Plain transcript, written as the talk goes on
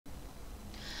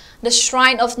The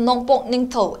shrine of Nongpok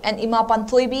Ningtho and Ima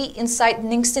Panthoibi inside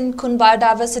Ningsin Khun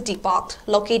Biodiversity Park,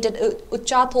 located at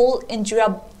Uchathol in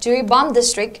Jiribam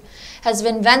district, has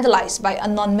been vandalized by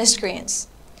unknown miscreants.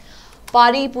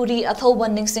 𝗶𝗵𝗴𝗀𝗏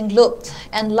𝗡𝗶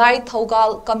and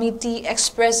𝗨𝗡𝗛𝗂𝗏 committee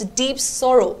expressed deep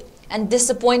sorrow and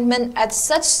disappointment at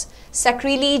such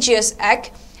sacrilegious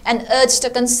act and urged the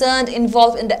concerned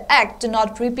involved in the act to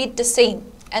not repeat the same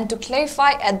and to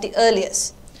clarify at the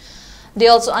earliest. They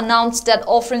also announced that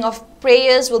offering of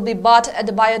prayers will be barred at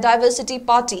the Biodiversity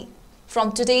Party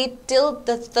from today till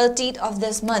the 30th of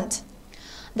this month.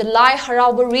 The Lai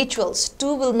Harauba rituals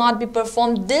too will not be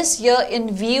performed this year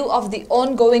in view of the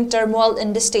ongoing turmoil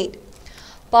in the state,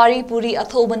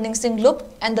 𝗶𝗵𝗴𝗀𝗏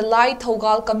and the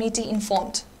𝗨𝗡𝗛𝗂𝗏 committee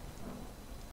informed.